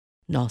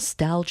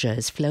Nostalgia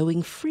is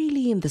flowing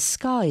freely in the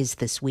skies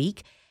this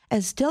week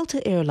as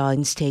Delta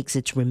Airlines takes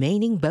its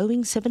remaining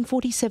Boeing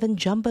 747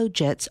 jumbo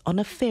jets on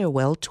a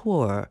farewell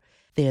tour.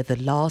 They're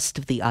the last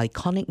of the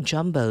iconic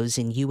jumbos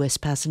in U.S.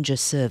 passenger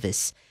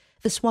service.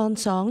 The Swan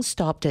song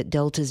stopped at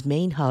Delta's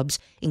main hubs,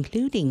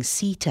 including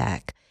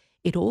SeaTac.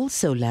 It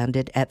also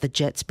landed at the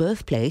jet's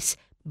birthplace,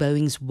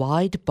 Boeing's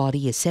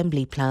wide-body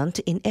assembly plant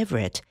in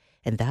Everett.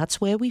 And that's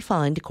where we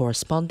find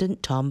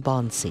correspondent Tom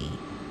Bonsi.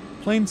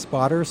 Plane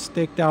spotters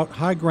staked out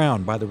high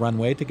ground by the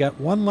runway to get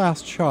one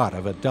last shot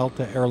of a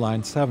Delta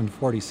Airlines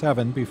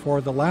 747 before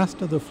the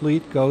last of the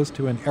fleet goes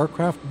to an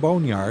aircraft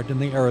boneyard in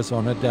the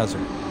Arizona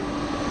desert.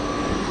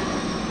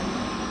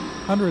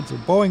 Hundreds of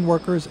Boeing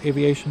workers,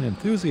 aviation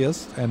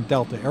enthusiasts, and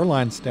Delta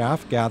Airlines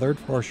staff gathered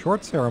for a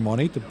short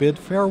ceremony to bid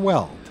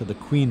farewell to the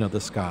Queen of the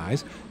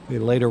Skies. They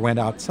later went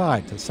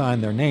outside to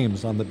sign their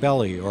names on the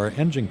belly or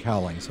engine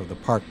cowlings of the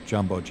parked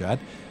jumbo jet.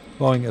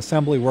 Boeing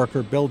assembly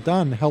worker Bill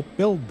Dunn helped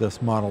build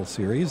this model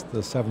series, the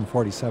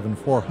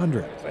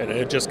 747-400. And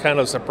it's just kind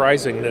of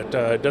surprising that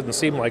it doesn't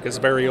seem like it's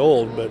very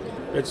old, but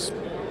it's,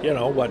 a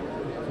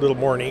little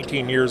more than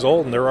 18 years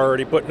old, and they're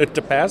already putting it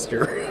to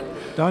pasture.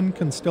 Dunn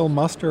can still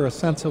muster a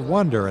sense of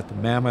wonder at the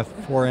mammoth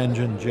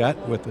four-engine jet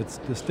with its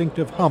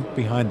distinctive hump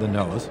behind the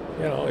nose.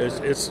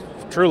 It's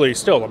truly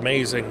still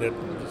amazing that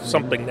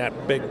something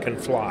that big can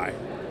fly.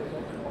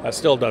 It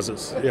still does it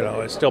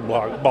still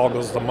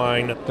boggles the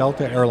mind.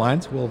 Delta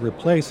Airlines will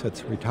replace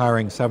its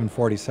retiring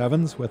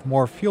 747s with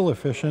more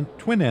fuel-efficient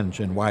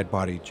twin-engine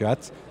wide-body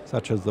jets,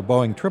 such as the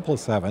Boeing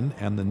 777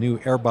 and the new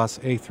Airbus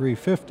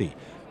A350.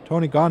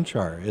 Tony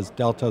Gonchar is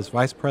Delta's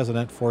vice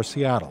president for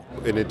Seattle.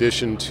 In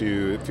addition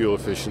to fuel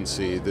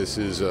efficiency, this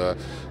is the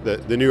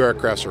new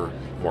aircrafts are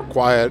more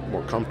quiet,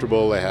 more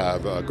comfortable. They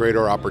have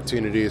greater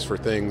opportunities for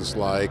things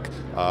like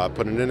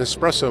putting an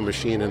espresso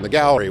machine in the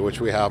Galore, which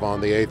we have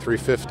on the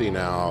A350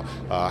 now,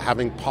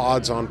 having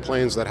pods on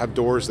planes that have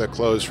doors that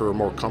close for a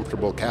more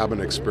comfortable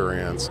cabin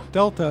experience.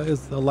 Delta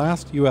is the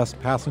last U.S.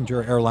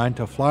 passenger airline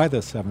to fly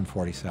the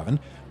 747.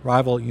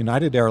 Rival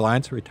United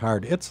Airlines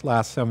retired its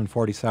last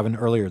 747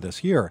 earlier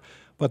this year.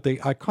 But the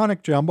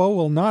iconic jumbo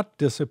will not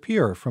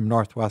disappear from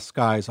Northwest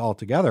skies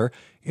altogether.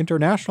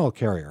 International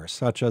carriers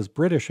such as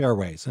British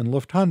Airways and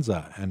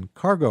Lufthansa and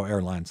cargo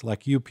airlines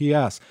like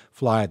UPS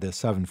fly the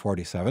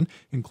 747,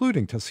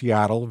 including to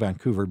Seattle,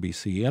 Vancouver,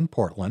 BC, and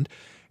Portland.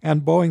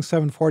 And Boeing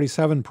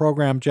 747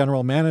 program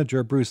general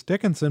manager Bruce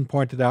Dickinson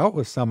pointed out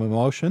with some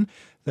emotion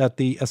that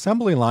the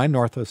assembly line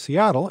north of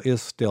Seattle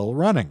is still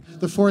running.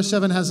 The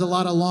 47 has a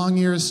lot of long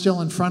years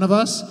still in front of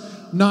us,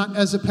 not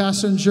as a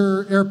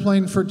passenger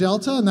airplane for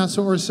Delta, and that's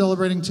what we're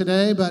celebrating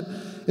today, but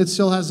it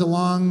still has a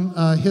long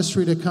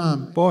history to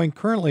come. Boeing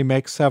currently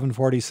makes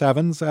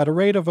 747s at a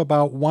rate of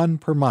about one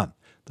per month.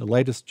 The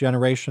latest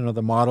generation of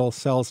the model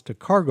sells to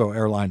cargo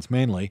airlines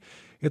mainly.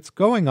 It's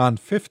going on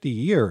 50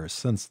 years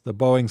since the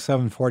Boeing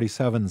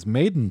 747's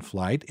maiden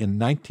flight in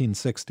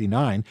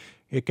 1969.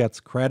 It gets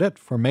credit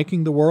for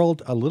making the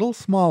world a little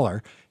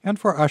smaller and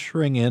for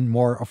ushering in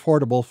more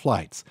affordable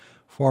flights.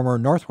 Former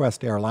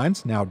Northwest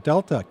Airlines, now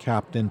Delta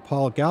captain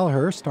Paul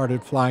Galore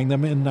started flying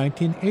them in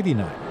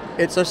 1989.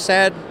 It's a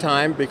sad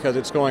time because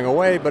it's going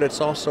away, but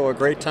it's also a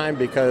great time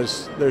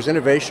because there's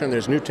innovation,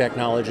 there's new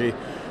technology,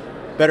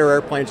 better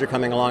airplanes are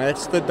coming along.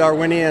 It's the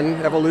Darwinian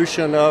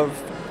evolution of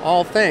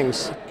all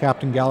things.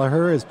 Captain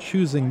Galore is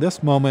choosing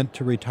this moment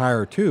to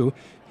retire too.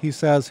 He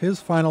says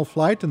his final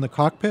flight in the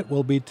cockpit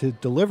will be to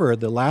deliver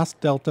the last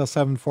Delta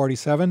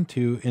 747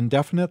 to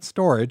indefinite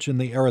storage in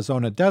the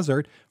Arizona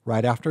desert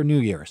right after New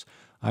Year's.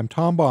 I'm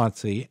Tom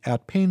Bonsi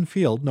at Payne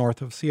Field,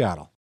 north of Seattle.